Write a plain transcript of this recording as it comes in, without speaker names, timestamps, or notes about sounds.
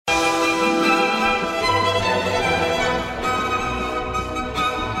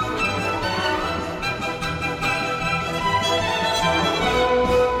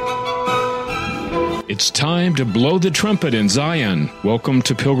It's time to blow the trumpet in Zion. Welcome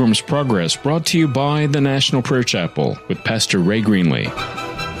to Pilgrim's Progress, brought to you by the National Prayer Chapel with Pastor Ray Greenlee.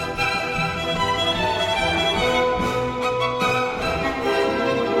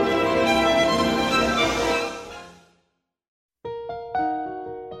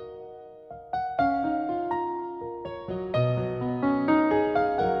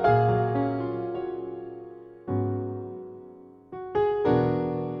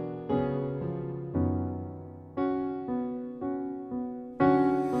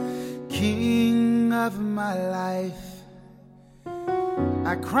 King of my life,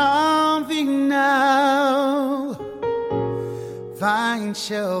 I crown thee now. Thine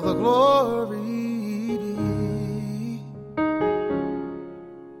shall the glory be.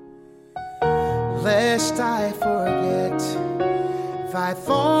 Lest I forget thy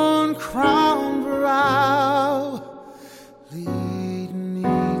thorn crown brow, lead me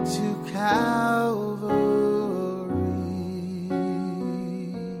to Calvary.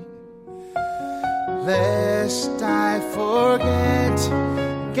 Lest I forget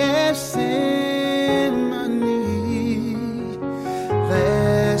Gethsemane,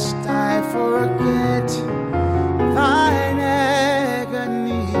 lest I forget thine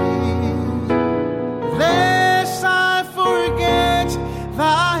agony, lest I forget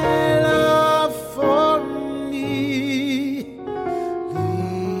thy love for me,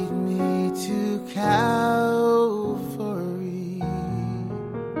 lead me to Calvary.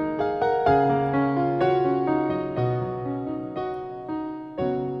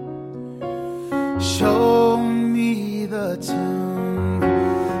 Show me the tomb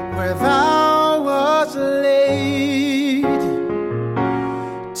where thou wast laid,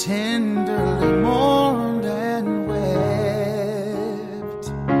 tenderly mourned and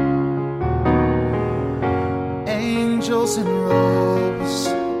wept. Angels in robes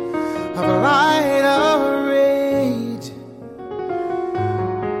of light arrayed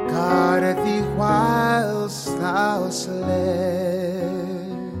guarded thee whilst thou slept.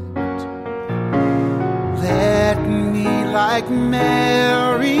 Let me, like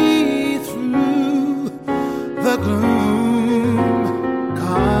Mary, through the gloom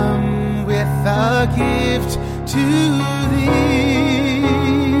come with a gift to thee.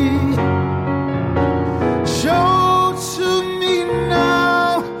 Show to me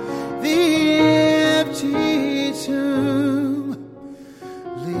now the empty tomb.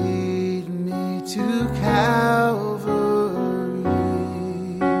 Lead me to Calvary.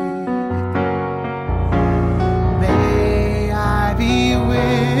 Be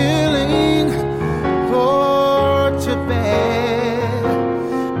willing, Lord, to bear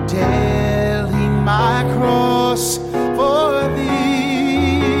daily my cross for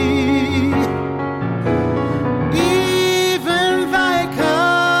thee. Even thy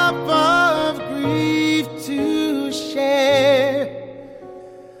cup of grief to share,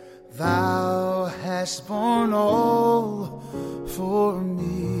 thou hast borne all for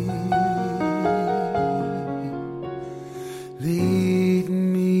me. Lead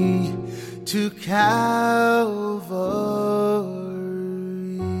me to Calvary.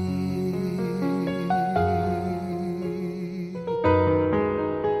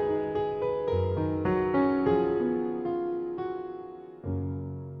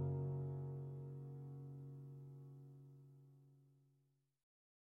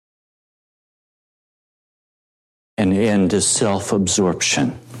 An end to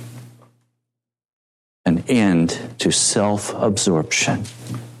self-absorption. An end to self-absorption.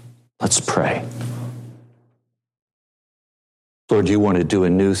 Let's pray. Lord, you want to do a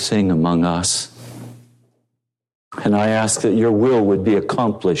new thing among us. And I ask that your will would be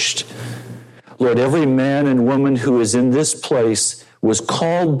accomplished. Lord, every man and woman who is in this place was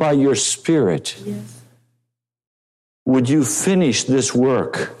called by your Spirit. Yes. Would you finish this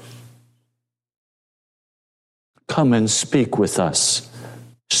work? Come and speak with us,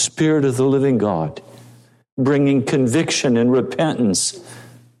 Spirit of the living God, bringing conviction and repentance,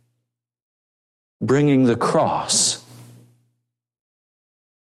 bringing the cross.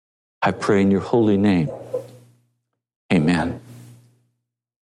 I pray in your holy name. Amen.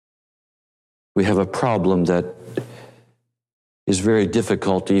 We have a problem that is very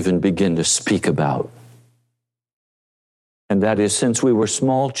difficult to even begin to speak about. And that is, since we were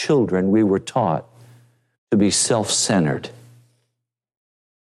small children, we were taught to be self-centered.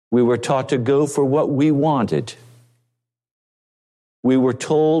 We were taught to go for what we wanted. We were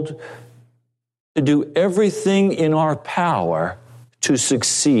told to do everything in our power to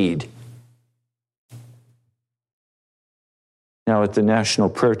succeed. Now, at the National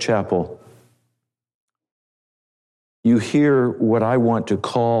Prayer Chapel, you hear what I want to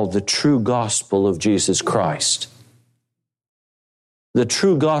call the true gospel of Jesus Christ. The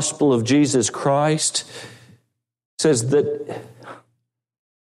true gospel of Jesus Christ says that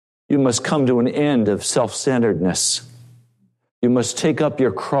you must come to an end of self-centeredness. You must take up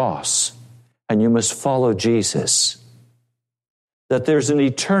your cross and you must follow Jesus. That there's an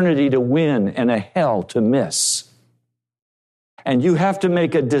eternity to win and a hell to miss. And you have to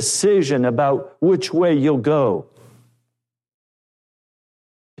make a decision about which way you'll go.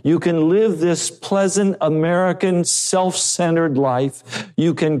 You can live this pleasant American self-centered life.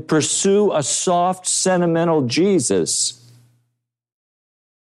 You can pursue a soft, sentimental Jesus.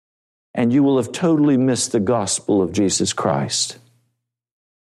 And you will have totally missed the gospel of Jesus Christ.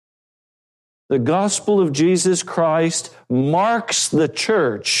 The gospel of Jesus Christ marks the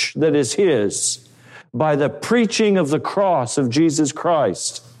church that is His by the preaching of the cross of Jesus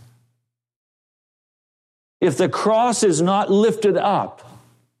Christ. If the cross is not lifted up,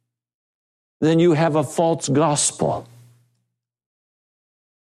 then you have a false gospel.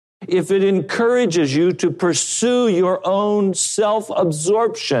 If it encourages you to pursue your own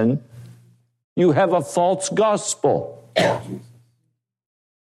self-absorption, you have a false gospel.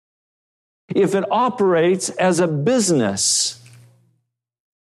 If it operates as a business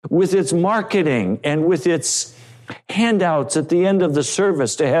with its marketing and with its handouts at the end of the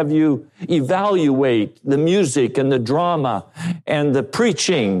service to have you evaluate the music and the drama and the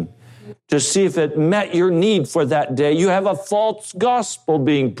preaching to see if it met your need for that day, you have a false gospel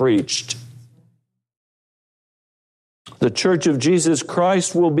being preached. The church of Jesus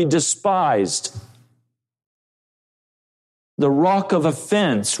Christ will be despised. The rock of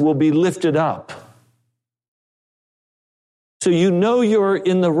offense will be lifted up. So you know you're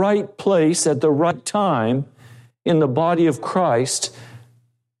in the right place at the right time in the body of Christ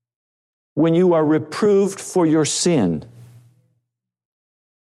when you are reproved for your sin.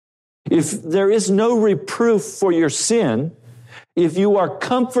 If there is no reproof for your sin, if you are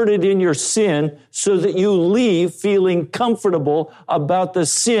comforted in your sin so that you leave feeling comfortable about the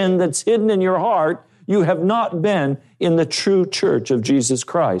sin that's hidden in your heart, you have not been in the true church of Jesus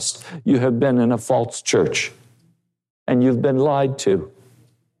Christ. You have been in a false church, and you've been lied to.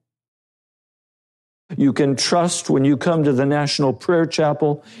 You can trust when you come to the National Prayer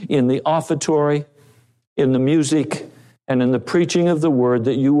Chapel, in the offertory, in the music, and in the preaching of the word,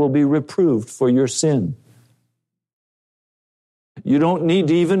 that you will be reproved for your sin. You don't need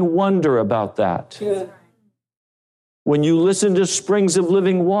to even wonder about that. Yeah. When you listen to Springs of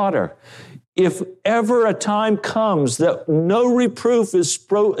Living Water, if ever a time comes that no reproof is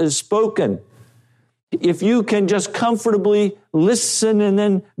spoken, if you can just comfortably listen and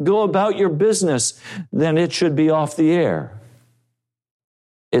then go about your business, then it should be off the air.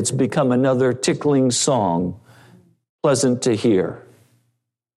 It's become another tickling song, pleasant to hear.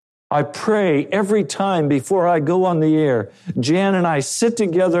 I pray every time before I go on the air, Jan and I sit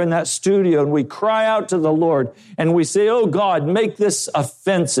together in that studio and we cry out to the Lord and we say, oh God, make this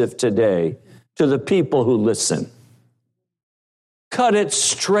offensive today to the people who listen. Cut it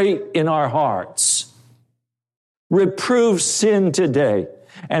straight in our hearts. Reprove sin today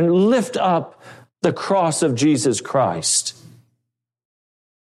and lift up the cross of Jesus Christ.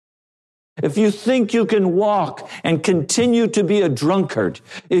 If you think you can walk and continue to be a drunkard,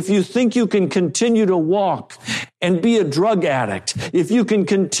 if you think you can continue to walk and be a drug addict, if you can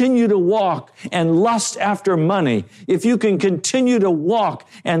continue to walk and lust after money, if you can continue to walk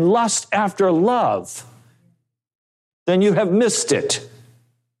and lust after love, then you have missed it.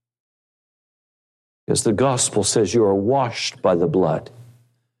 Because the gospel says you are washed by the blood.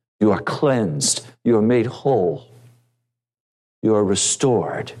 You are cleansed. You are made whole. You are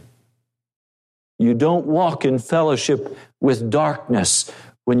restored. You don't walk in fellowship with darkness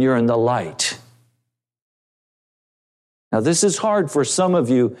when you're in the light. Now, this is hard for some of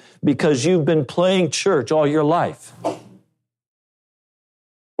you because you've been playing church all your life.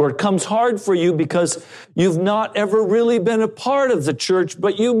 Or it comes hard for you because you've not ever really been a part of the church,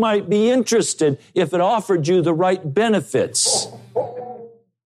 but you might be interested if it offered you the right benefits.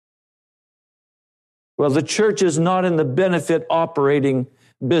 Well, the church is not in the benefit operating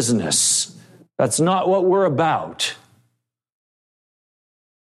business. That's not what we're about.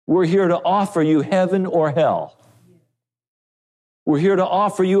 We're here to offer you heaven or hell. We're here to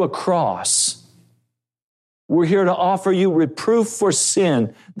offer you a cross. We're here to offer you reproof for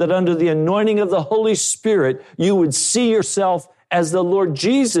sin, that under the anointing of the Holy Spirit, you would see yourself as the Lord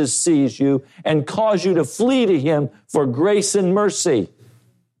Jesus sees you and cause you to flee to Him for grace and mercy.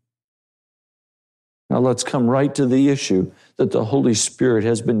 Now let's come right to the issue that the Holy Spirit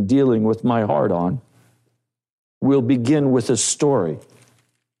has been dealing with my heart on. We'll begin with a story.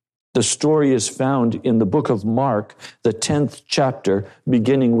 The story is found in the book of Mark, the 10th chapter,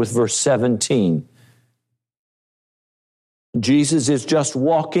 beginning with verse 17. Jesus is just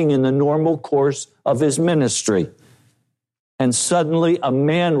walking in the normal course of his ministry. And suddenly a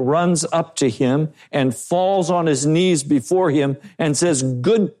man runs up to him and falls on his knees before him and says,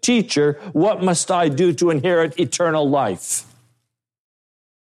 "Good teacher, what must I do to inherit eternal life?"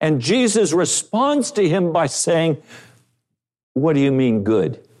 And Jesus responds to him by saying, "What do you mean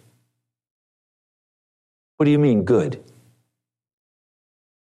good? What do you mean good?"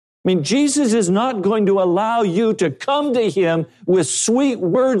 I mean, Jesus is not going to allow you to come to him with sweet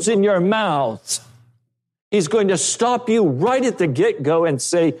words in your mouth. He's going to stop you right at the get-go and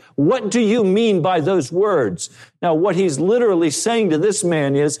say, "What do you mean by those words?" Now, what he's literally saying to this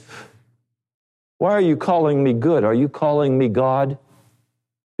man is, "Why are you calling me good? Are you calling me God?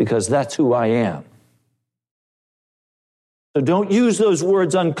 Because that's who I am." So don't use those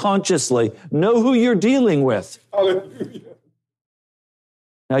words unconsciously. Know who you're dealing with. Hallelujah.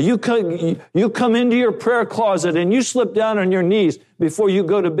 Now, you come into your prayer closet and you slip down on your knees before you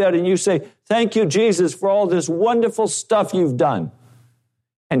go to bed and you say, "Thank you, Jesus, for all this wonderful stuff you've done."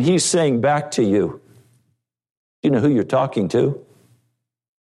 And he's saying back to you, you know who you're talking to?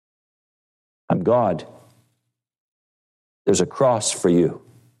 I'm God. There's a cross for you.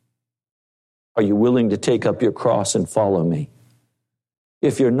 Are you willing to take up your cross and follow me?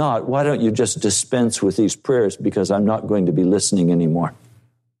 If you're not, why don't you just dispense with these prayers, because I'm not going to be listening anymore.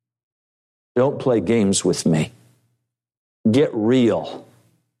 Don't play games with me. Get real.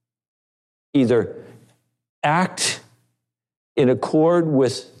 Either act in accord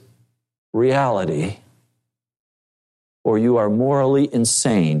with reality, or you are morally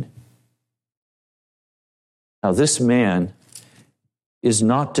insane. Now, this man is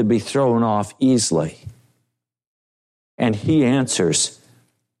not to be thrown off easily. And he answers,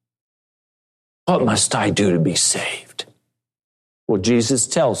 "What must I do to be saved?" Well, Jesus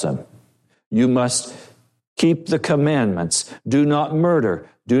tells him, "You must keep the commandments. Do not murder.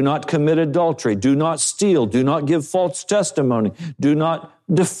 Do not commit adultery. Do not steal. Do not give false testimony. Do not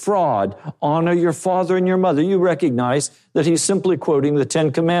defraud. Honor your father and your mother." You recognize that he's simply quoting the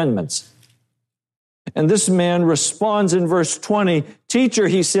 10 Commandments. And this man responds in verse 20, "Teacher,"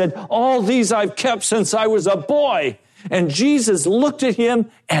 he said, "all these I've kept since I was a boy." And Jesus looked at him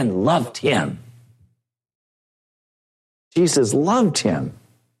and loved him. Jesus loved him.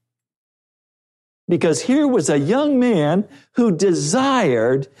 Because here was a young man who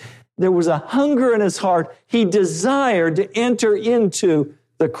desired, there was a hunger in his heart, he desired to enter into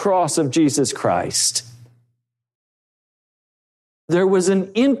the cross of Jesus Christ. There was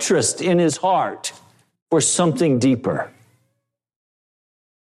an interest in his heart for something deeper.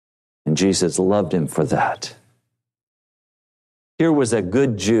 And Jesus loved him for that. Here was a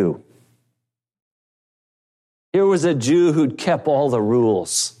good Jew. Here was a Jew who'd kept all the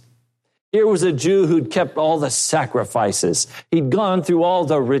rules. Here was a Jew who'd kept all the sacrifices. He'd gone through all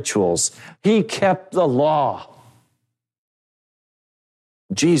the rituals. He kept the law.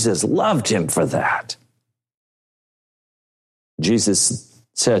 Jesus loved him for that. Jesus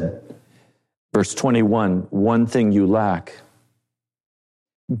said, verse 21, "One thing you lack.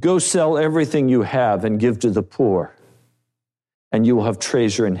 Go sell everything you have and give to the poor, and you will have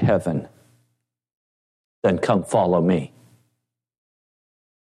treasure in heaven. Then come follow me."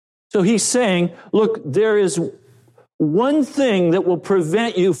 So he's saying, look, there is one thing that will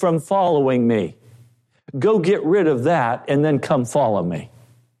prevent you from following me. Go get rid of that and then come follow me.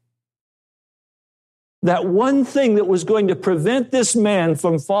 That one thing that was going to prevent this man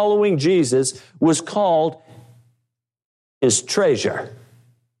from following Jesus was called his treasure.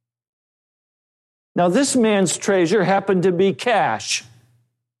 Now, this man's treasure happened to be cash.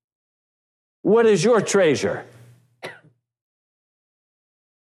 What is your treasure?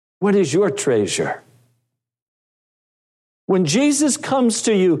 What is your treasure? When Jesus comes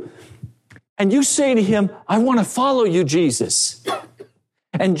to you and you say to him, "I want to follow you, Jesus."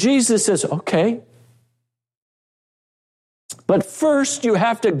 And Jesus says, "Okay. But first you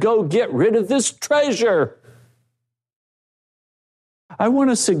have to go get rid of this treasure." I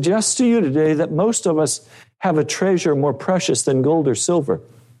want to suggest to you today that most of us have a treasure more precious than gold or silver.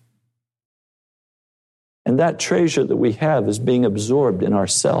 And that treasure that we have is being absorbed in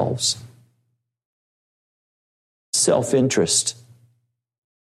ourselves. Self-interest.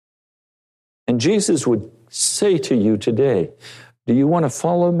 And Jesus would say to you today, do you want to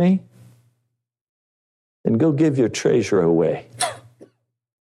follow me? Then go give your treasure away.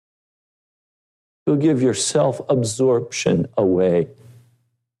 Go give your self-absorption away.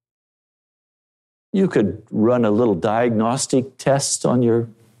 You could run a little diagnostic test on your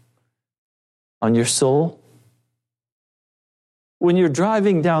soul. When you're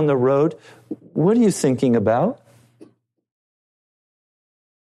driving down the road, what are you thinking about?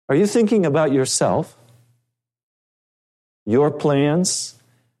 Are you thinking about yourself? Your plans?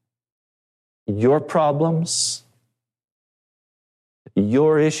 Your problems?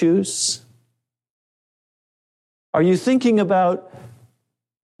 Your issues? Are you thinking about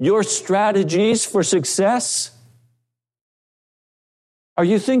your strategies for success? Are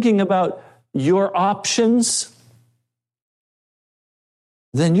you thinking about your options?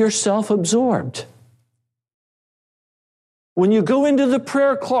 Then you're self-absorbed. When you go into the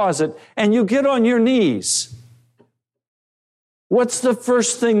prayer closet and you get on your knees, what's the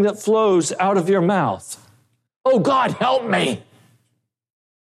first thing that flows out of your mouth? Oh, God, help me.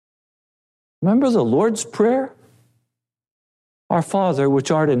 Remember the Lord's Prayer? Our Father,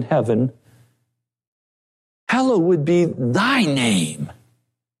 which art in heaven, hallowed be thy name.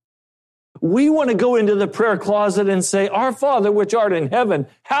 We want to go into the prayer closet and say, Our Father, which art in heaven,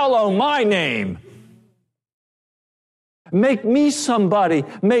 hallow my name. Make me somebody.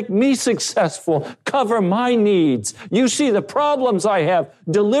 Make me successful. Cover my needs. You see the problems I have.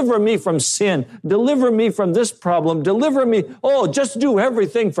 Deliver me from sin. Deliver me from this problem. Deliver me. Oh, just do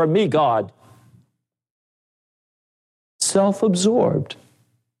everything for me, God. Self-absorbed.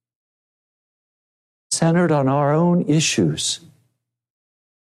 Centered on our own issues.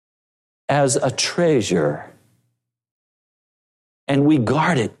 As a treasure. And we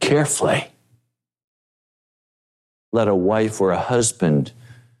guard it carefully. Let a wife or a husband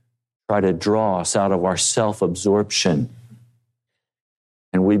try to draw us out of our self-absorption,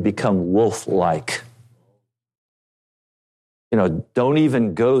 and we become wolf-like. Don't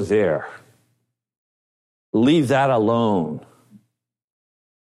even go there. Leave that alone.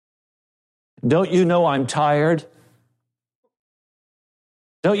 Don't you know I'm tired?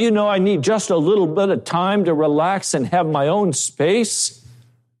 Don't you know I need just a little bit of time to relax and have my own space?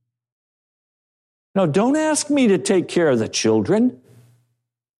 No, don't ask me to take care of the children.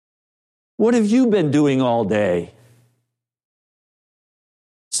 What have you been doing all day?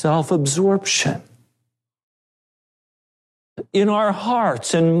 Self-absorption. In our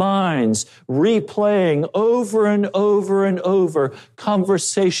hearts and minds, replaying over and over and over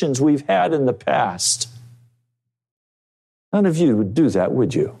conversations we've had in the past. None of you would do that,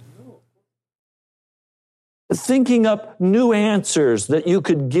 would you? Thinking up new answers that you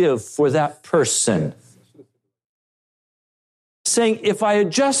could give for that person. Saying, if I had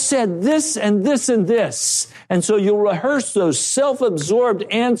just said this and this and this, and so you'll rehearse those self-absorbed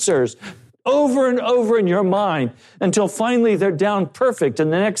answers over and over in your mind until finally they're down perfect,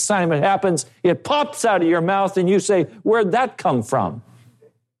 and the next time it happens, it pops out of your mouth and you say, where'd that come from?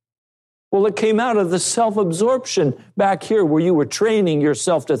 Well, it came out of the self-absorption back here where you were training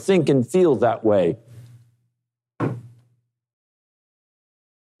yourself to think and feel that way.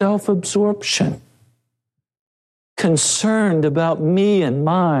 Self-absorption. Concerned about me and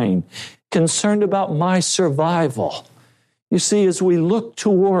mine. Concerned about my survival. You see, as we look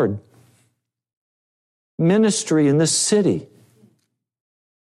toward ministry in this city,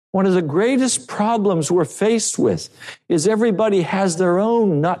 one of the greatest problems we're faced with is everybody has their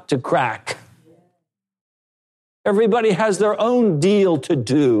own nut to crack. Everybody has their own deal to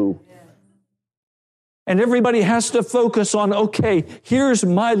do. And everybody has to focus on, okay, here's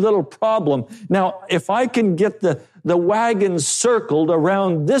my little problem. Now, if I can get the wagons circled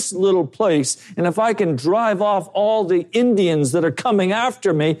around this little place, and if I can drive off all the Indians that are coming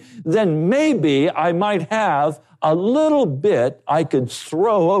after me, then maybe I might have a little bit I could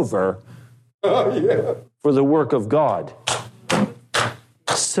throw over for the work of God.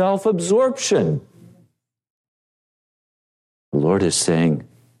 Self-absorption. The Lord is saying,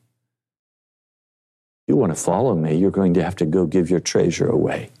 you want to follow me, you're going to have to go give your treasure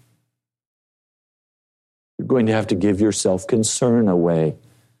away. You're going to have to give your self-concern away.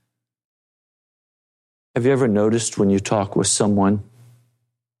 Have you ever noticed when you talk with someone,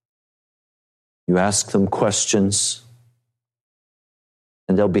 you ask them questions,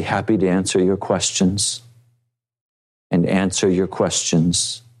 and they'll be happy to answer your questions, and answer your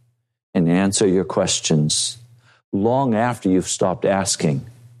questions, and answer your questions, long after you've stopped asking.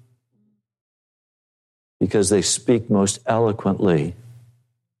 Because they speak most eloquently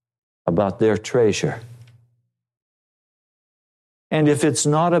about their treasure. And if it's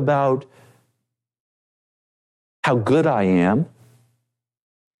not about how good I am,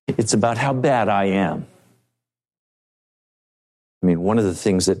 it's about how bad I am. I mean, one of the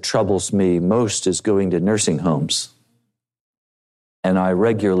things that troubles me most is going to nursing homes. and I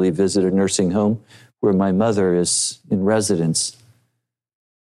regularly visit a nursing home where my mother is in residence.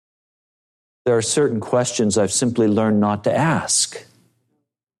 There are certain questions I've simply learned not to ask.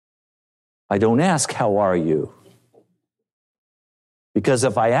 I don't ask, how are you? Because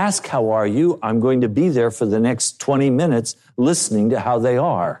if I ask, how are you, I'm going to be there for the next 20 minutes listening to how they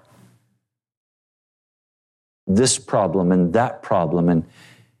are. This problem and that problem, and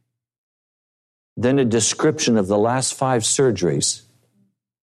then a description of the last 5 surgeries.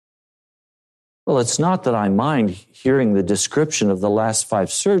 Well, it's not that I mind hearing the description of the last 5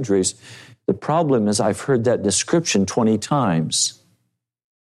 surgeries. The problem is I've heard that description 20 times.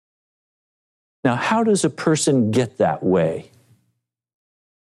 Now, how does a person get that way?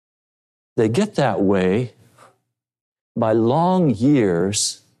 They get that way by long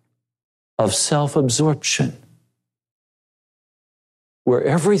years of self-absorption, where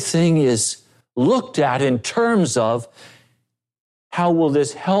everything is looked at in terms of, how will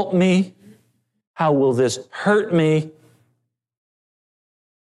this help me? How will this hurt me?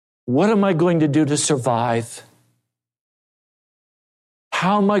 What am I going to do to survive?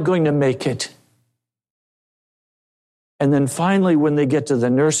 How am I going to make it? And then finally, when they get to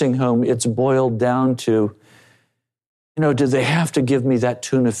the nursing home, it's boiled down to, do they have to give me that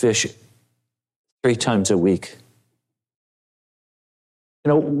tuna fish 3 times a week?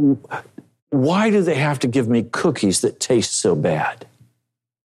 Why do they have to give me cookies that taste so bad?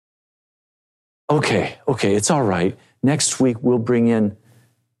 Okay, it's all right. Next week, we'll bring in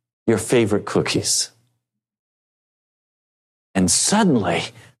your favorite cookies. And suddenly,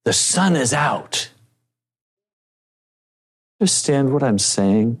 the sun is out. Understand what I'm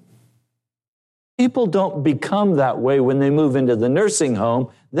saying? People don't become that way when they move into the nursing home.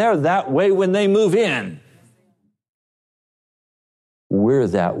 They're that way when they move in. We're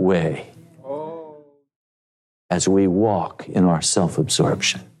that way as we walk in our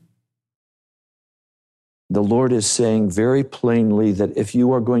self-absorption. The Lord is saying very plainly that if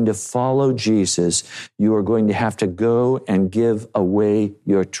you are going to follow Jesus, you are going to have to go and give away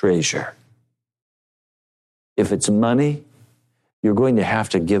your treasure. If it's money, you're going to have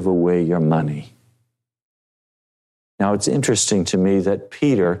to give away your money. Now, it's interesting to me that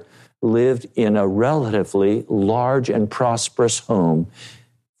Peter lived in a relatively large and prosperous home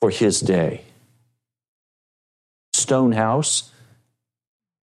for his day. Stone house,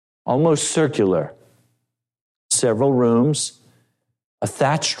 almost circular. Several rooms, a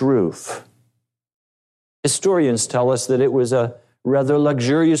thatched roof. Historians tell us that it was a rather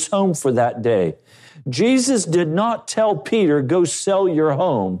luxurious home for that day. Jesus did not tell Peter, go sell your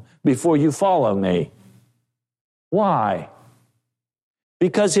home before you follow me. Why?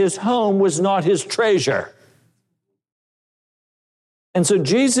 Because his home was not his treasure. And so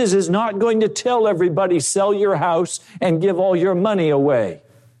Jesus is not going to tell everybody, sell your house and give all your money away.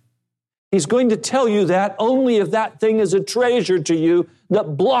 He's going to tell you that only if that thing is a treasure to you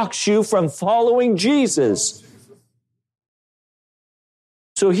that blocks you from following Jesus.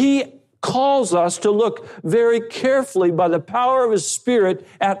 So he calls us to look very carefully by the power of his Spirit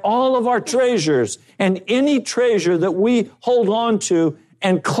at all of our treasures. And any treasure that we hold on to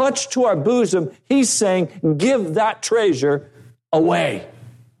and clutch to our bosom, he's saying, give that treasure away.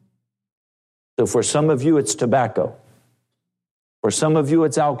 So for some of you, it's tobacco. For some of you,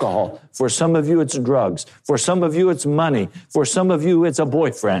 it's alcohol. For some of you, it's drugs. For some of you, it's money. For some of you, it's a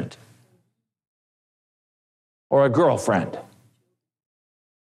boyfriend or a girlfriend.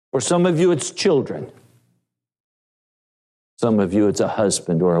 For some of you, it's children. Some of you, it's a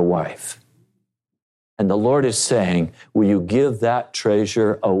husband or a wife. And the Lord is saying, will you give that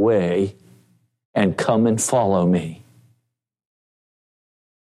treasure away and come and follow me?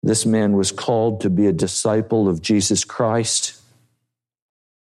 This man was called to be a disciple of Jesus Christ.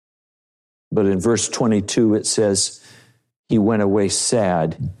 But in verse 22, it says, he went away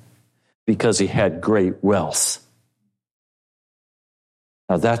sad because he had great wealth.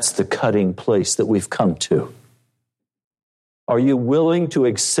 Now that's the cutting place that we've come to. Are you willing to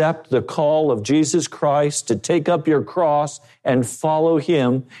accept the call of Jesus Christ to take up your cross and follow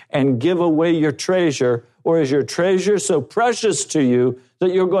him and give away your treasure? Or is your treasure so precious to you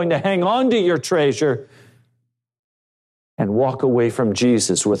that you're going to hang on to your treasure and walk away from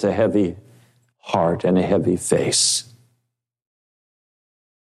Jesus with a heavy heart and a heavy face?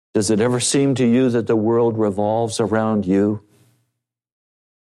 Does it ever seem to you that the world revolves around you,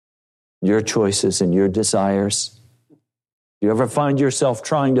 your choices and your desires? Do you ever find yourself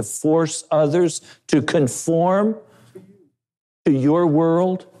trying to force others to conform to your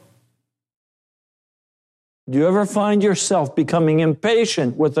world? Do you ever find yourself becoming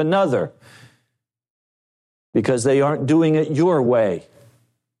impatient with another because they aren't doing it your way.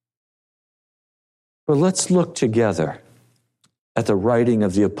 But let's look together at the writing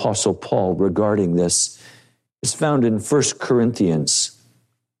of the Apostle Paul regarding this. It's found in 1 Corinthians.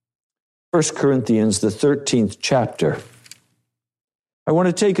 1 Corinthians, the 13th chapter. I want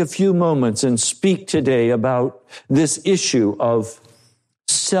to take a few moments and speak today about this issue of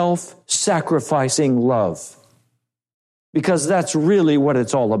self-sacrificing love, because that's really what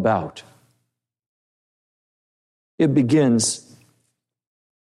it's all about. It begins,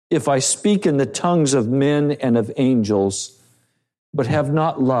 if I speak in the tongues of men and of angels, but have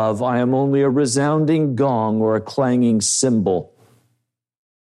not love, I am only a resounding gong or a clanging cymbal.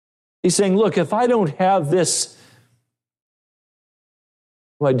 He's saying, look, if I don't have this,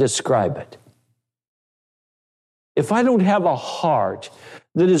 how do I describe it? If I don't have a heart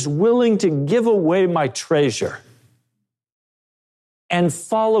that is willing to give away my treasure and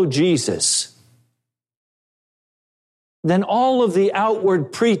follow Jesus, then all of the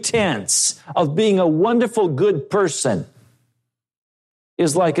outward pretense of being a wonderful, good person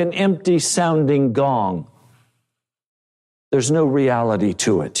is like an empty sounding gong. There's no reality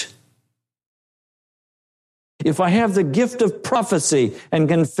to it. If I have the gift of prophecy and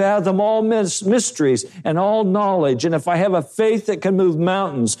can fathom all mysteries and all knowledge, and if I have a faith that can move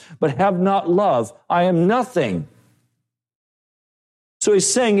mountains but have not love, I am nothing. So he's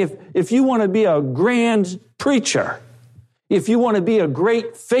saying if you want to be a grand preacher, if you want to be a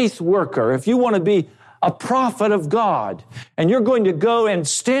great faith worker, if you want to be a prophet of God, and you're going to go and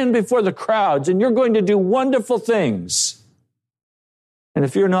stand before the crowds, and you're going to do wonderful things, and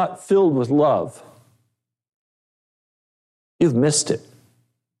if you're not filled with love, you've missed it.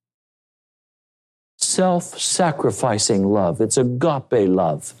 Self-sacrificing love. It's agape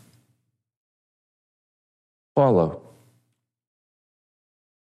love. Follow.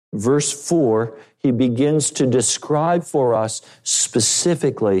 Verse 4, he begins to describe for us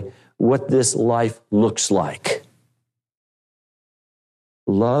specifically what this life looks like.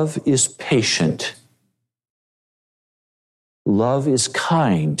 Love is patient. Love is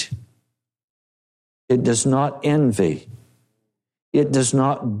kind. It does not envy. It does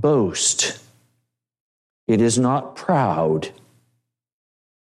not boast. It is not proud.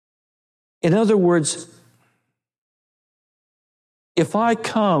 In other words, if I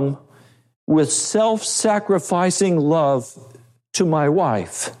come with self-sacrificing love to my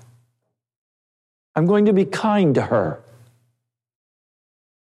wife, I'm going to be kind to her.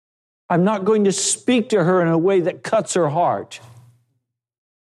 I'm not going to speak to her in a way that cuts her heart.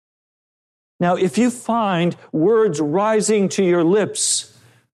 Now, if you find words rising to your lips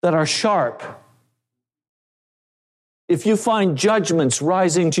that are sharp, if you find judgments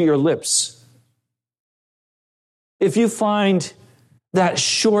rising to your lips, if you find that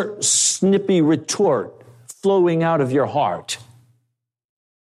short, snippy retort flowing out of your heart,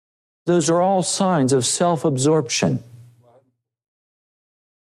 those are all signs of self-absorption.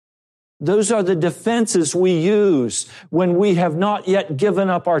 Those are the defenses we use when we have not yet given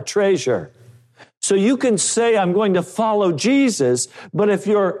up our treasure. So you can say, I'm going to follow Jesus, but if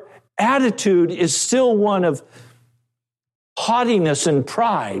your attitude is still one of haughtiness and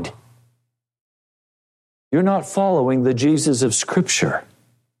pride, you're not following the Jesus of Scripture.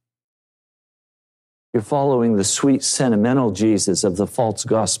 You're following the sweet, sentimental Jesus of the false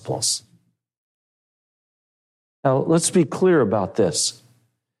gospels. Now, let's be clear about this.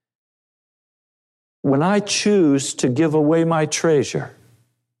 When I choose to give away my treasure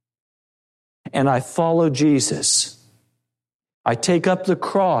and I follow Jesus, I take up the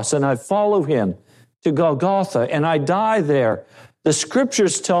cross and I follow him to Golgotha and I die there, the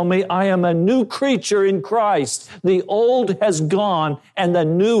Scriptures tell me I am a new creature in Christ. The old has gone and the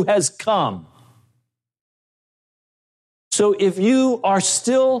new has come. So if you are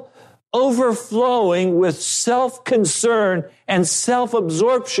still overflowing with self-concern and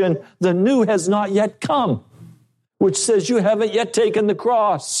self-absorption, the new has not yet come, which says you haven't yet taken the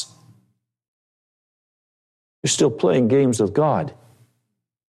cross. You're still playing games with God.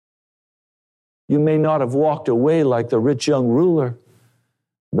 You may not have walked away like the rich young ruler,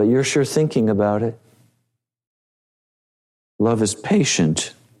 but you're sure thinking about it. Love is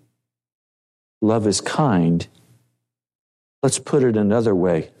patient. Love is kind. Let's put it another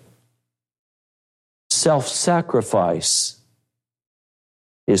way. Self-sacrifice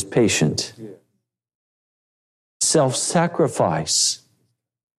is patient. Self-sacrifice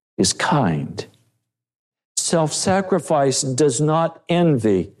is kind. Self-sacrifice does not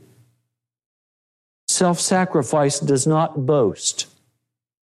envy. Self-sacrifice does not boast.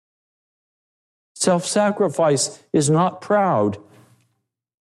 Self-sacrifice is not proud.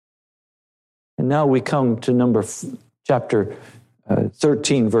 And now we come to chapter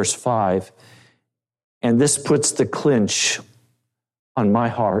 13, verse 5. And this puts the clinch on my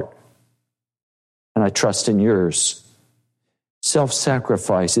heart, and I trust in yours.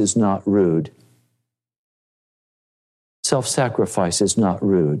 Self-sacrifice is not rude. Self-sacrifice is not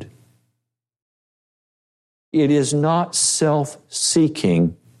rude. It is not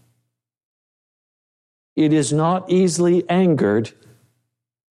self-seeking. It is not easily angered.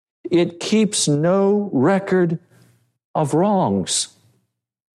 It keeps no record of wrongs.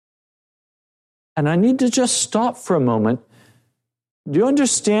 And I need to just stop for a moment. Do you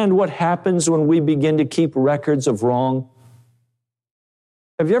understand what happens when we begin to keep records of wrong?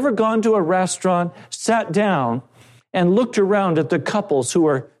 Have you ever gone to a restaurant, sat down, and looked around at the couples who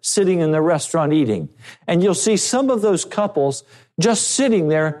are sitting in the restaurant eating? And you'll see some of those couples just sitting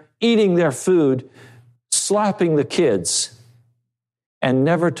there, eating their food, slapping the kids, and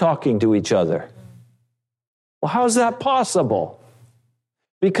never talking to each other. Well, how is that possible?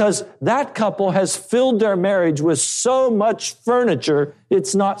 Because that couple has filled their marriage with so much furniture,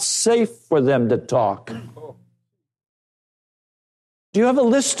 it's not safe for them to talk. Do you have a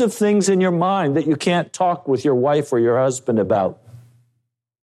list of things in your mind that you can't talk with your wife or your husband about?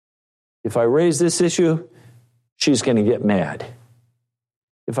 If I raise this issue, she's going to get mad.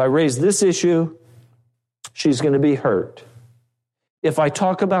 If I raise this issue, she's going to be hurt. If I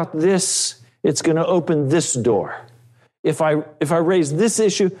talk about this, it's going to open this door. If I raise this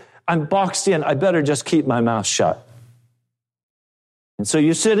issue, I'm boxed in. I better just keep my mouth shut. And so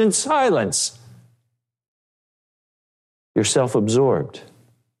you sit in silence. You're self-absorbed.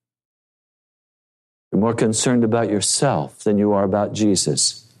 You're more concerned about yourself than you are about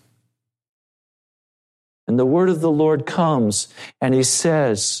Jesus. And the word of the Lord comes and he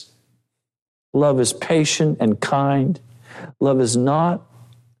says, love is patient and kind. Love is not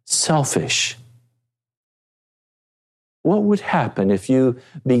selfish. What would happen if you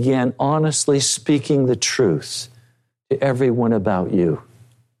began honestly speaking the truth to everyone about you?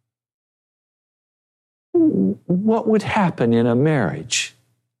 What would happen in a marriage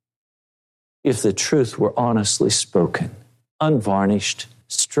if the truth were honestly spoken, unvarnished,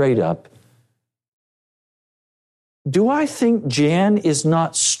 straight up? Do I think Jan is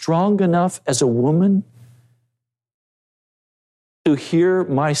not strong enough as a woman to hear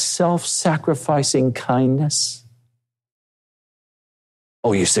my self-sacrificing kindness?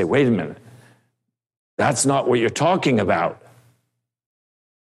 Oh, you say, wait a minute. That's not what you're talking about.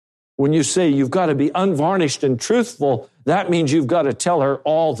 When you say you've got to be unvarnished and truthful, that means you've got to tell her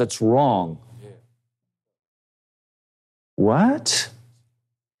all that's wrong. Yeah. What?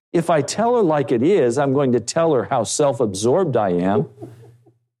 If I tell her like it is, I'm going to tell her how self-absorbed I am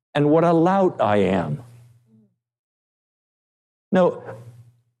and what a lout I am. No,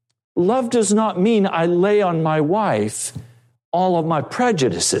 love does not mean I lay on my wife all of my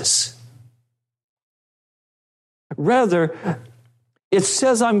prejudices. Rather, it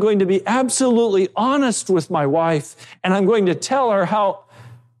says I'm going to be absolutely honest with my wife, and I'm going to tell her how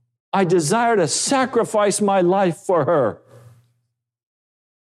I desire to sacrifice my life for her.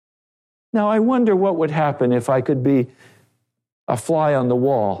 Now, I wonder what would happen if I could be a fly on the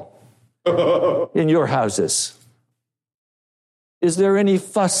wall in your houses. Is there any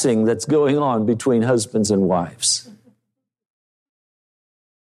fussing that's going on between husbands and wives?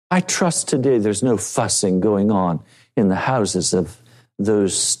 I trust today there's no fussing going on in the houses of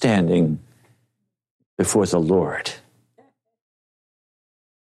those standing before the Lord.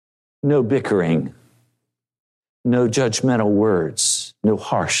 No bickering, no judgmental words, no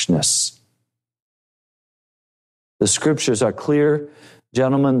harshness. The scriptures are clear,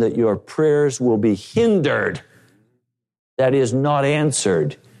 gentlemen, that your prayers will be hindered, that is, not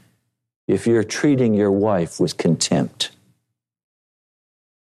answered, if you're treating your wife with contempt.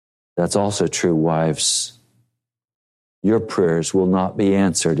 That's also true, wives. Your prayers will not be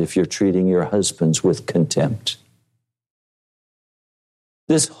answered if you're treating your husbands with contempt.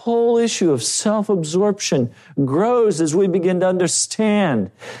 This whole issue of self-absorption grows as we begin to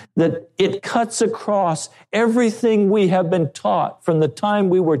understand that it cuts across everything we have been taught from the time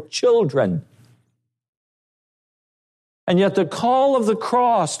we were children. And yet the call of the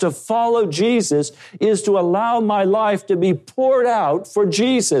cross to follow Jesus is to allow my life to be poured out for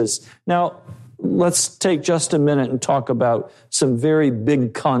Jesus. Now, let's take just a minute and talk about some very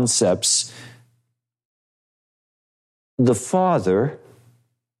big concepts. The Father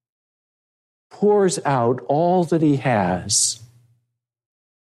pours out all that he has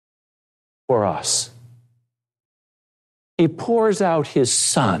for us. He pours out his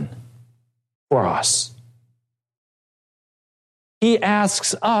Son for us. He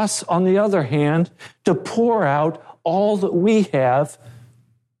asks us, on the other hand, to pour out all that we have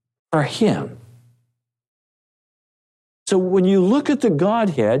for him. So when you look at the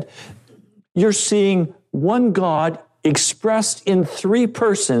Godhead, you're seeing one God expressed in three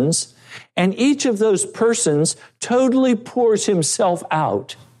persons, and each of those persons totally pours himself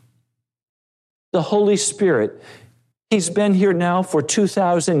out. The Holy Spirit, he's been here now for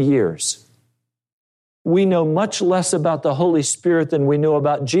 2,000 years. We know much less about the Holy Spirit than we know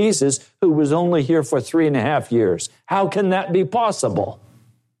about Jesus, who was only here for 3.5 years. How can that be possible?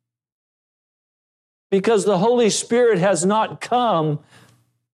 Because the Holy Spirit has not come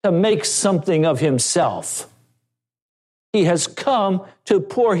to make something of himself. He has come to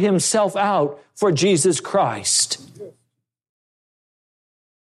pour himself out for Jesus Christ.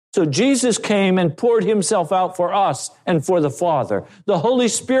 So Jesus came and poured himself out for us and for the Father. The Holy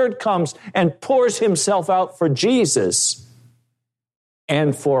Spirit comes and pours himself out for Jesus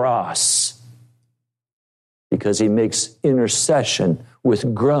and for us, because he makes intercession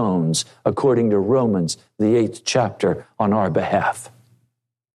with groans, according to Romans, the 8th chapter, on our behalf.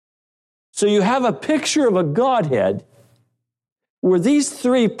 So you have a picture of a Godhead where these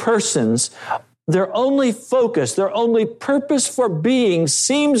three persons, their only focus, their only purpose for being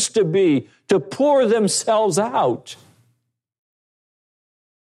seems to be to pour themselves out.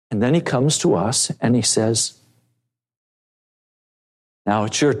 And then he comes to us and he says, now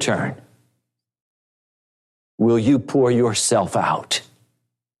it's your turn. Will you pour yourself out?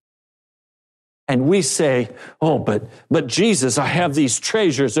 And we say, oh, but Jesus, I have these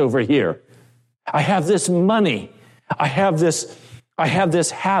treasures over here. I have this money. I have this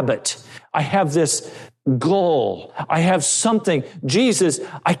habit. I have this goal. I have something. Jesus,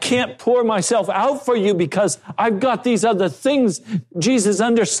 I can't pour myself out for you because I've got these other things. Jesus,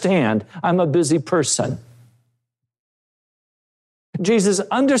 understand, I'm a busy person. Jesus,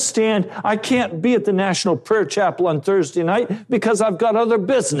 understand, I can't be at the National Prayer Chapel on Thursday night because I've got other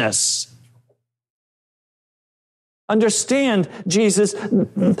business. Understand, Jesus,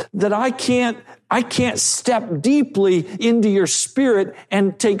 that I can't step deeply into your spirit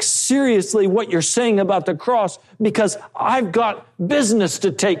and take seriously what you're saying about the cross because I've got business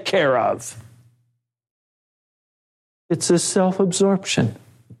to take care of. It's a self-absorption.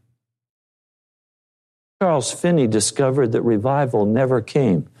 Charles Finney discovered that revival never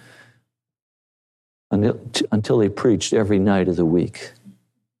came until he preached every night of the week.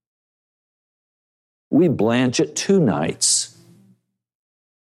 We blanch it 2 nights.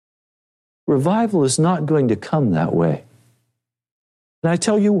 Revival is not going to come that way. And I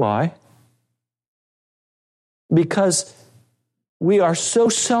tell you why. Because we are so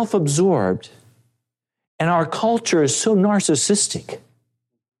self-absorbed and our culture is so narcissistic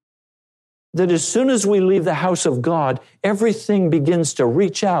that as soon as we leave the house of God, everything begins to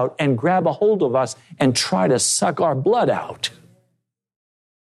reach out and grab a hold of us and try to suck our blood out.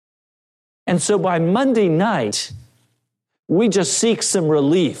 And so by Monday night, we just seek some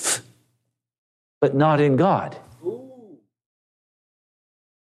relief, but not in God.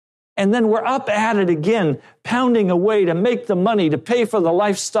 And then we're up at it again, pounding away to make the money to pay for the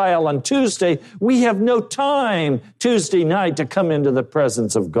lifestyle on Tuesday. We have no time Tuesday night to come into the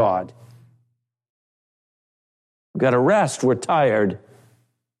presence of God. We've got to rest. We're tired.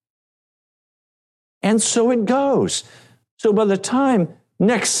 And so it goes. So by the time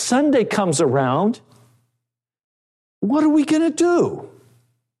next Sunday comes around, what are we going to do?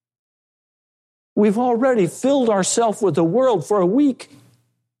 We've already filled ourselves with the world for a week.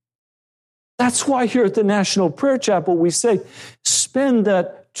 That's why here at the National Prayer Chapel, we say, spend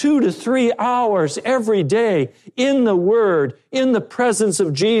that 2 to 3 hours every day in the Word, in the presence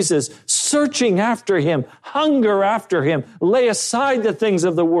of Jesus, searching after Him, hunger after Him. Lay aside the things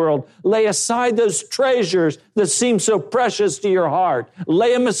of the world. Lay aside those treasures that seem so precious to your heart.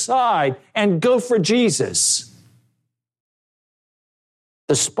 Lay them aside and go for Jesus.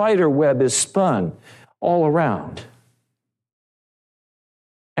 The spider web is spun all around.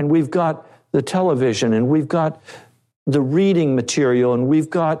 And we've got the television, and we've got the reading material, and we've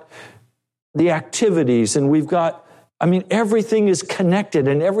got the activities, and we've got, everything is connected,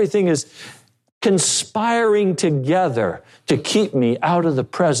 and everything is conspiring together to keep me out of the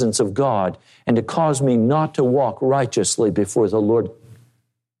presence of God and to cause me not to walk righteously before the Lord,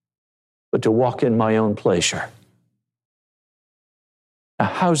 but to walk in my own pleasure. Now,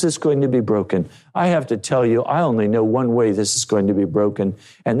 how's this going to be broken? I have to tell you, I only know one way this is going to be broken,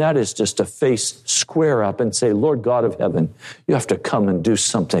 and that is just to face square up and say, Lord God of heaven, you have to come and do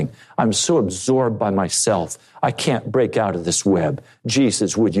something. I'm so absorbed by myself, I can't break out of this web.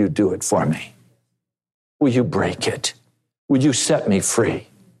 Jesus, would you do it for me? Will you break it? would you set me free?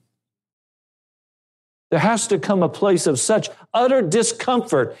 There has to come a place of such utter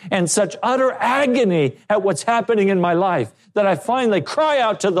discomfort and such utter agony at what's happening in my life that I finally cry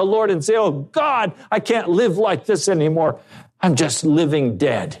out to the Lord and say, oh God, I can't live like this anymore. I'm just living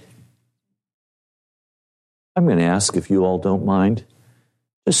dead. I'm going to ask, if you all don't mind,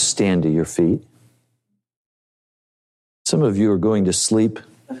 just stand to your feet. Some of you are going to sleep.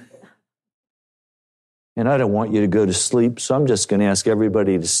 And I don't want you to go to sleep, so I'm just going to ask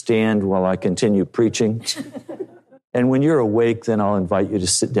everybody to stand while I continue preaching. And when you're awake, then I'll invite you to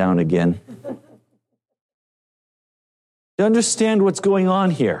sit down again. To understand what's going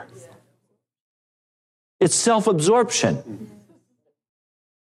on here. It's self-absorption.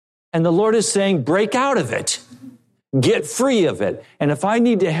 And the Lord is saying, break out of it. Get free of it. And if I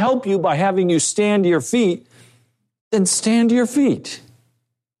need to help you by having you stand to your feet, then stand to your feet.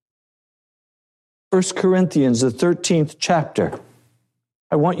 1 Corinthians, the 13th chapter.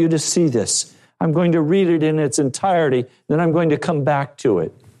 I want you to see this. I'm going to read it in its entirety, then I'm going to come back to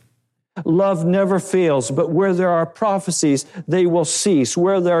it. Love never fails, but where there are prophecies, they will cease.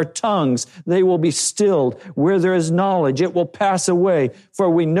 Where there are tongues, they will be stilled. Where there is knowledge, it will pass away. For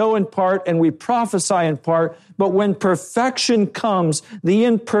we know in part and we prophesy in part, but when perfection comes, the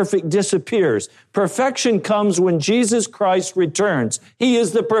imperfect disappears. Perfection comes when Jesus Christ returns. He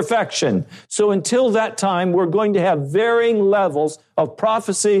is the perfection. So until that time, we're going to have varying levels of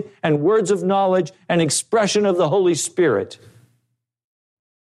prophecy and words of knowledge and expression of the Holy Spirit.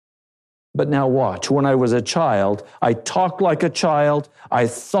 But now watch, when I was a child, I talked like a child, I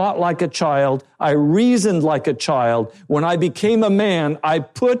thought like a child, I reasoned like a child. When I became a man, I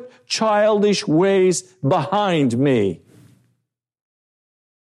put childish ways behind me.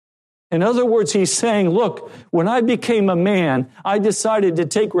 In other words, he's saying, look, when I became a man, I decided to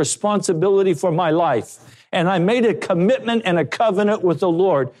take responsibility for my life. And I made a commitment and a covenant with the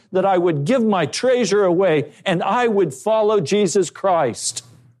Lord that I would give my treasure away and I would follow Jesus Christ.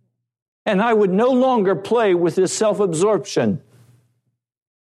 And I would no longer play with this self-absorption.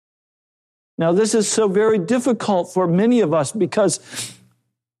 Now, this is so very difficult for many of us because,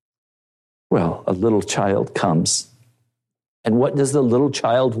 well, a little child comes. And what does the little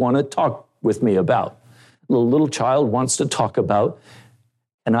child want to talk with me about? The little child wants to talk about,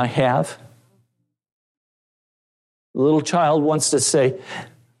 and I have. The little child wants to say,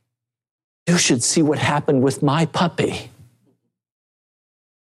 you should see what happened with my puppy.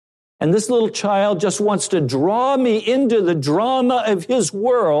 And this little child just wants to draw me into the drama of his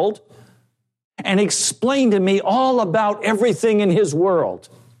world and explain to me all about everything in his world.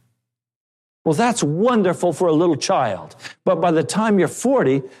 Well, that's wonderful for a little child. But by the time you're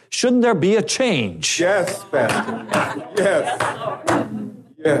 40, shouldn't there be a change? Yes, Pastor. Yes.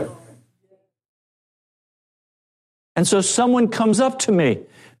 Yes. And so someone comes up to me,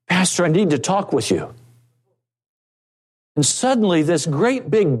 Pastor, I need to talk with you. And suddenly this great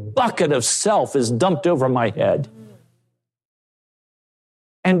big bucket of self is dumped over my head.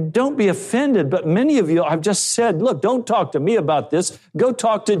 And don't be offended, but many of you, I've just said, look, don't talk to me about this. Go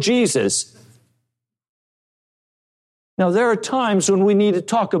talk to Jesus. Now, there are times when we need to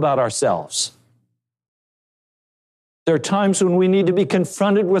talk about ourselves. There are times when we need to be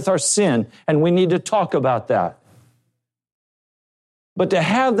confronted with our sin, and we need to talk about that. But to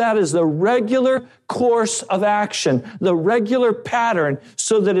have that as the regular course of action, the regular pattern,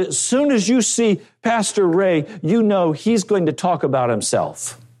 so that as soon as you see Pastor Ray, you know he's going to talk about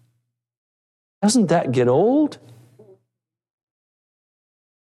himself. Doesn't that get old?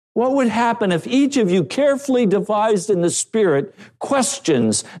 What would happen if each of you carefully devised in the Spirit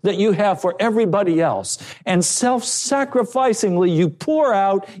questions that you have for everybody else, and self-sacrificingly you pour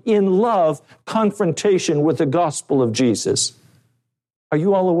out in love confrontation with the gospel of Jesus? Are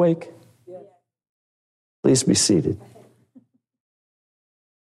you all awake? Yes. Please be seated.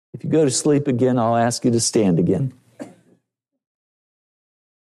 If you go to sleep again, I'll ask you to stand again.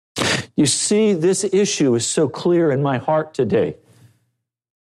 You see, this issue is so clear in my heart today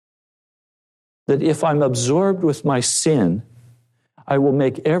that if I'm absorbed with my sin, I will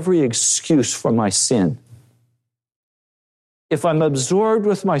make every excuse for my sin. If I'm absorbed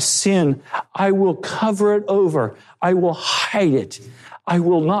with my sin, I will cover it over. I will hide it. I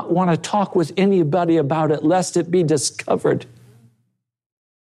will not want to talk with anybody about it, lest it be discovered.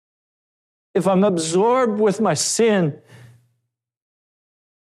 If I'm absorbed with my sin,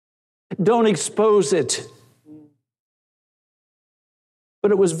 don't expose it. But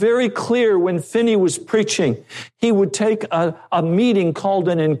it was very clear when Finney was preaching, he would take a meeting called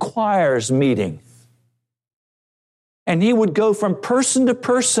an inquirer's meeting. And he would go from person to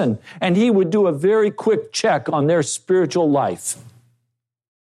person, and he would do a very quick check on their spiritual life.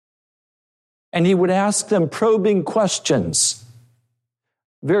 And he would ask them probing questions,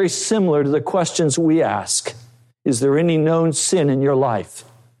 very similar to the questions we ask. Is there any known sin in your life?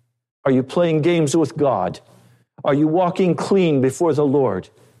 Are you playing games with God? Are you walking clean before the Lord?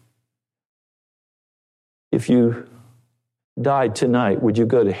 If you died tonight, would you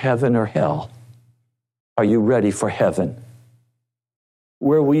go to heaven or hell? Are you ready for heaven?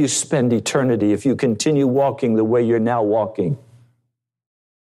 Where will you spend eternity if you continue walking the way you're now walking?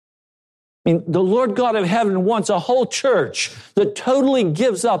 I mean, the Lord God of heaven wants a whole church that totally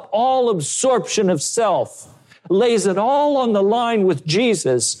gives up all absorption of self, lays it all on the line with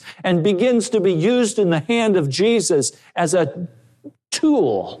Jesus, and begins to be used in the hand of Jesus as a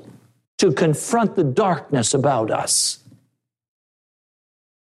tool to confront the darkness about us.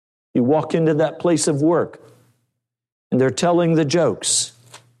 You walk into that place of work, and they're telling the jokes.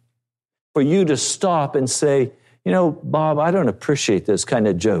 For you to stop and say, you know, Bob, I don't appreciate those kind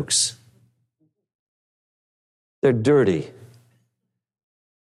of jokes. They're dirty.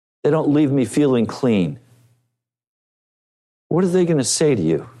 They don't leave me feeling clean. What are they going to say to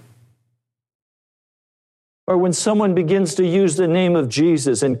you? Or when someone begins to use the name of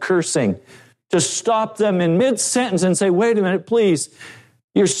Jesus and cursing, to stop them in mid-sentence and say, wait a minute, please.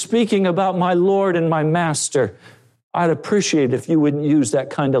 You're speaking about my Lord and my Master. I'd appreciate it if you wouldn't use that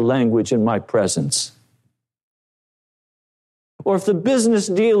kind of language in my presence. Or if the business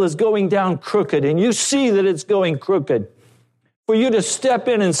deal is going down crooked and you see that it's going crooked, for you to step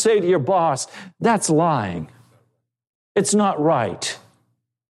in and say to your boss, that's lying. It's not right.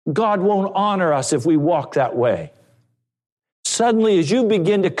 God won't honor us if we walk that way. Suddenly, as you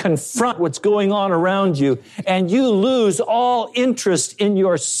begin to confront what's going on around you, and you lose all interest in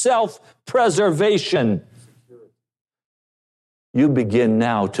your self-preservation, you begin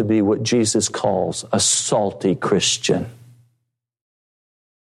now to be what Jesus calls a salty Christian.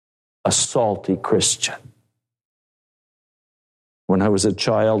 A salty Christian. When I was a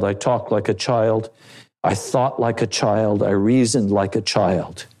child, I talked like a child. I thought like a child. I reasoned like a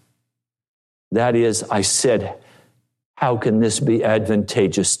child. That is, I said, how can this be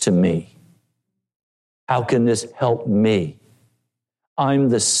advantageous to me? How can this help me? I'm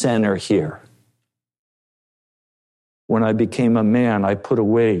the center here. When I became a man, I put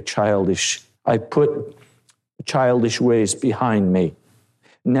childish ways behind me.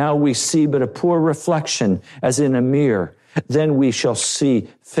 Now we see but a poor reflection as in a mirror. Then we shall see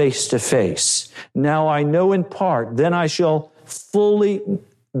face to face. Now I know in part, then I shall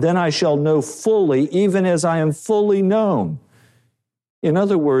know fully, even as I am fully known. In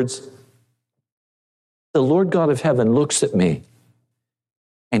other words, the Lord God of heaven looks at me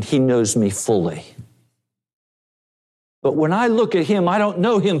and he knows me fully. But when I look at him, I don't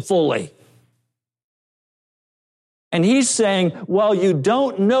know him fully. And he's saying, while you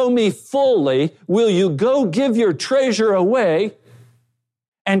don't know me fully, will you go give your treasure away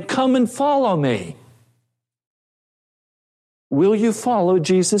and come and follow me? Will you follow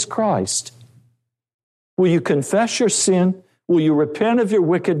Jesus Christ? Will you confess your sin? Will you repent of your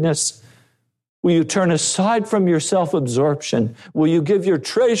wickedness? Will you turn aside from your self-absorption? Will you give your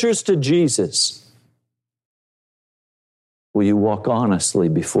treasures to Jesus? Will you walk honestly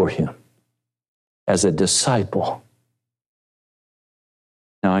before him as a disciple?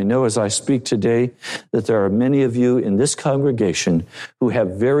 Now, I know as I speak today that there are many of you in this congregation who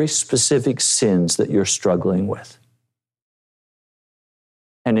have very specific sins that you're struggling with.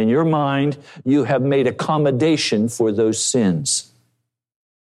 And in your mind, you have made accommodation for those sins.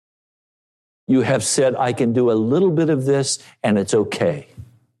 You have said, I can do a little bit of this and it's okay.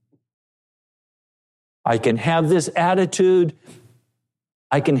 I can have this attitude.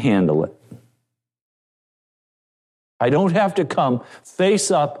 I can handle it. I don't have to come face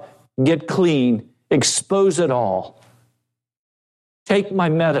up, get clean, expose it all. Take my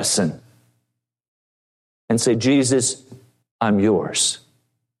medicine and say, Jesus, I'm yours.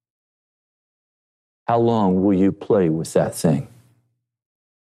 How long will you play with that thing?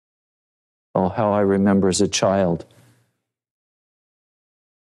 Oh, how I remember as a child,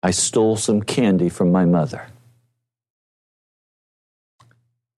 I stole some candy from my mother.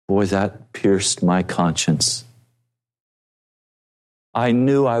 Boy, that pierced my conscience. I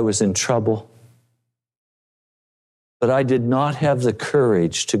knew I was in trouble, but I did not have the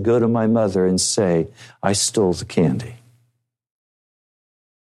courage to go to my mother and say, I stole the candy.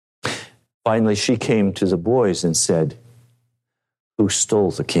 Finally, she came to the boys and said, who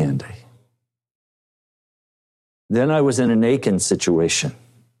stole the candy? Then I was in an Achan situation.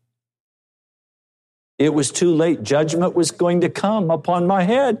 It was too late. Judgment was going to come upon my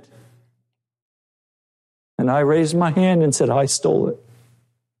head. And I raised my hand and said, I stole it.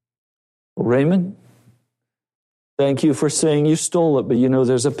 Well, Raymond, thank you for saying you stole it, but you know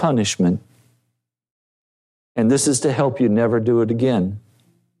there's a punishment. And this is to help you never do it again.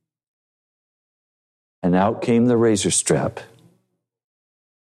 And out came the razor strap.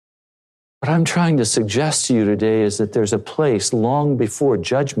 What I'm trying to suggest to you today is that there's a place long before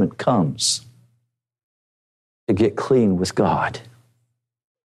judgment comes to get clean with God.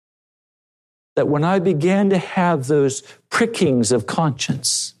 That when I began to have those prickings of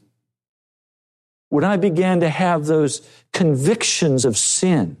conscience, when I began to have those convictions of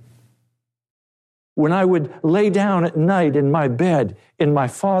sin, when I would lay down at night in my bed in my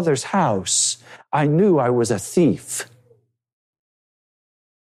Father's house, I knew I was a thief.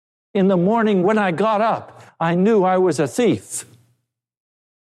 In the morning when I got up, I knew I was a thief.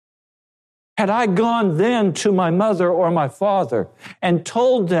 Had I gone then to my mother or my father and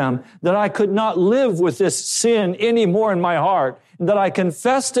told them that I could not live with this sin anymore in my heart, that I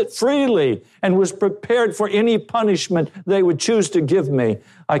confessed it freely and was prepared for any punishment they would choose to give me,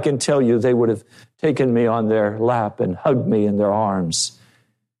 I can tell you they would have taken me on their lap and hugged me in their arms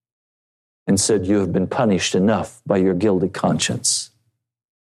and said, you have been punished enough by your guilty conscience.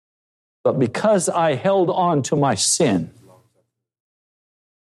 But because I held on to my sin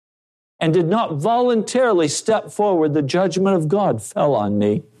and did not voluntarily step forward, the judgment of God fell on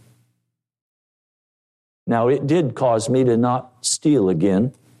me. Now, it did cause me to not steal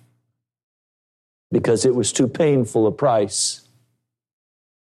again because it was too painful a price.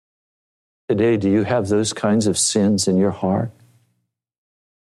 Today, do you have those kinds of sins in your heart?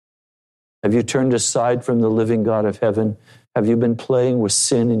 Have you turned aside from the living God of heaven? Have you been playing with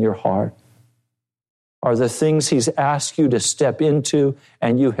sin in your heart? Are there things He's asked you to step into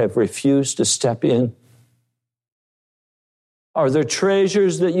and you have refused to step in? Are there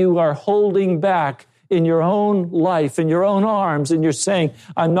treasures that you are holding back in your own life, in your own arms, and you're saying,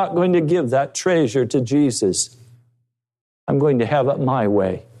 I'm not going to give that treasure to Jesus. I'm going to have it my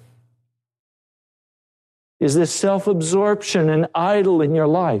way. Is this self-absorption an idol in your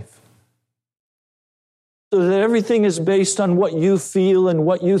life? So that everything is based on what you feel and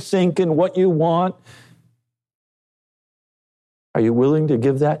what you think and what you want. Are you willing to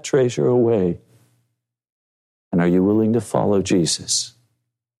give that treasure away? And are you willing to follow Jesus?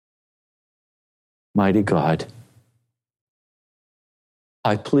 Mighty God,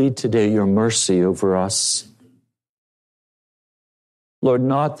 I plead today your mercy over us. Lord,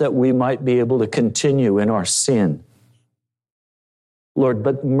 not that we might be able to continue in our sin, Lord,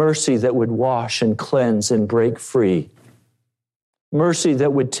 but mercy that would wash and cleanse and break free. Mercy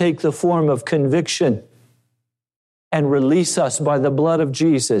that would take the form of conviction and release us by the blood of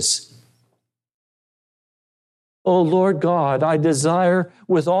Jesus. Oh, Lord God, I desire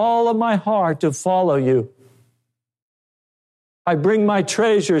with all of my heart to follow you. I bring my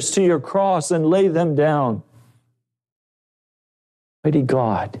treasures to your cross and lay them down. Mighty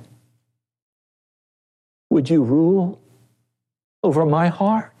God, would you rule over my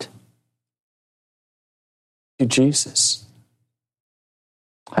heart? To Jesus,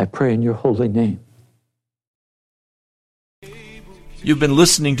 I pray in your holy name. You've been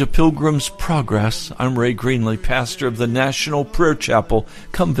listening to Pilgrim's Progress. I'm Ray Greenley, pastor of the National Prayer Chapel.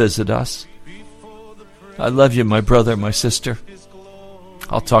 Come visit us. I love you, my brother, my sister.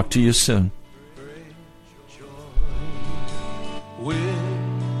 I'll talk to you soon.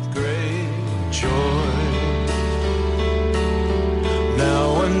 With great joy,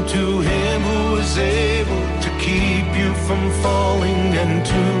 now unto Him who is able to keep you from falling and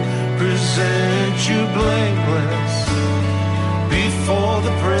to present you blameless before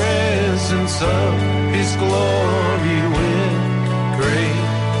the presence of His glory.